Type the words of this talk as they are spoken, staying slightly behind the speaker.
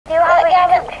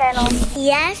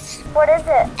Yes. What is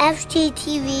it?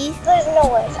 FGTV. There's no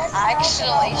way.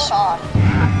 Actually, Shawn.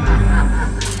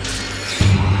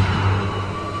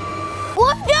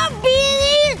 What's up,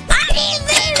 Beasties? I need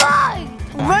Levi!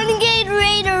 Renegade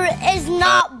Raider is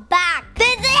not back.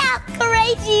 They have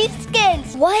crazy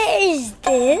skins. What is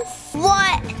this?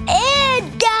 What is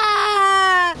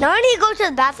that? Now I need to go to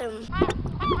the bathroom.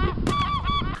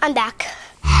 I'm back.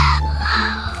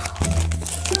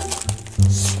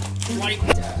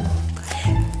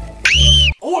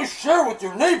 Always share with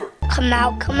your neighbor. Come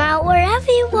out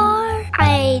wherever you are.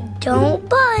 I don't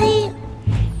bite.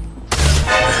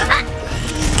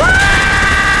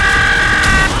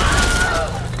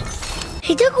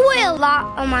 He took away a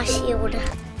lot of my shield.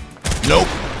 Nope.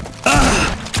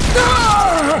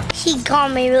 He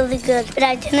got me really good, but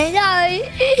I didn't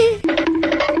die.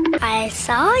 I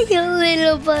saw you,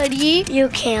 little buddy. You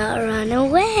can't run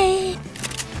away.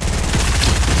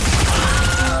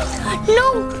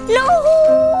 No, no!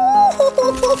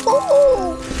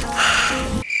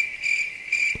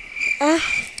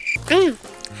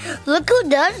 Look who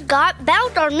just got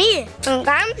bounced on me. And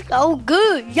I'm so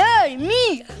good. Yay,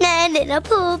 me. And in a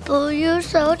poo-poo, you're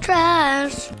so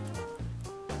trash.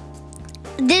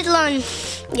 This one,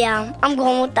 yeah, I'm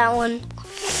going with that one.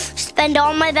 Spend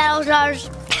all my battle stars.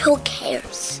 Who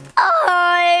cares? Oh,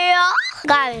 yeah.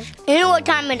 Guys, you know what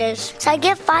time it is. So I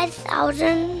get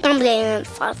 5,000. I'm getting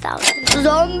 5,000.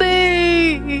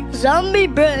 Zombie! Zombie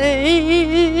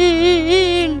brain!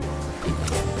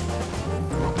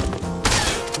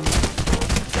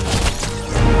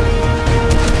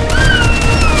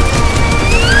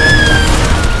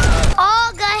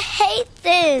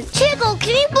 Chico,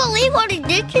 can you believe what he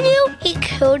did to you? He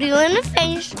killed you in the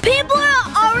face. People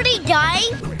are already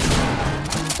dying.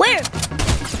 Where?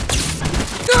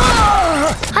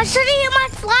 I should have hit my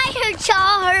flyer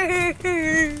charge.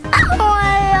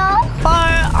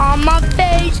 Fire on my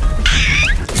face.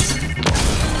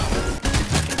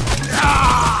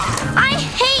 I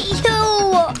hate you.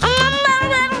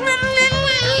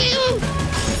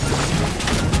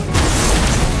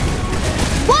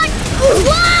 What?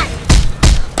 What?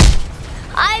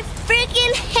 I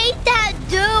freaking hate that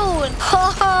dude.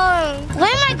 Where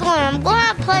am I going? I'm going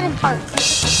to Pleasant Park.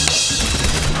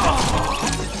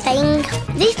 Thing.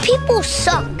 These people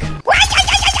suck.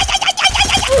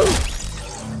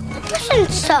 The person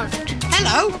sucked.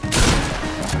 Hello.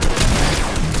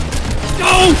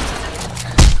 Go.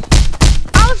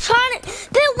 I was trying to.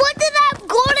 But what did that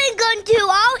golden gun do?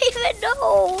 I don't even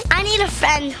know. I need a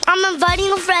friend. I'm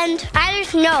inviting a friend. I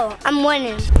just know I'm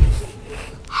winning.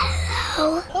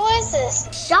 Hello. Who is this?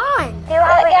 Shawn. Do you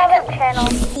have a YouTube channel?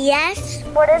 Yes.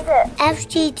 What is it?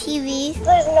 FGTV.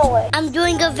 There's no way. I'm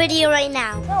doing a video right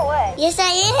now. No way. Yes,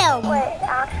 I am. Wait,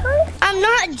 actually? I'm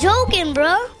not joking,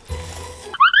 bro.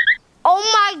 Oh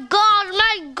my God,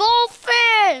 my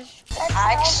goldfish.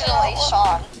 Actually,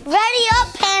 Shawn. Ready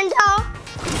up, Panda.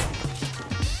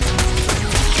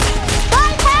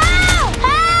 Guys, help!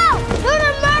 Help! Do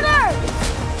the murder!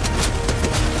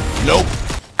 Nope.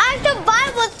 I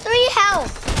survived with 3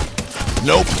 health.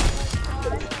 Nope.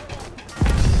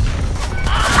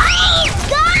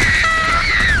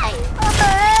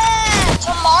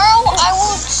 Tomorrow I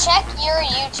will check your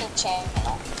YouTube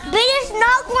channel. But it's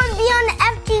not going to be on the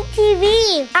FGTV.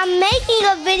 I'm making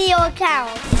a video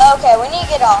account. Okay, we need to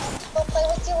get off. We'll play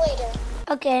with you later.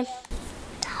 Okay.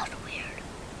 That was weird.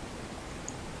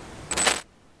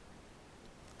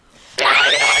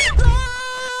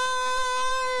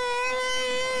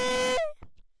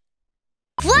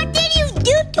 What did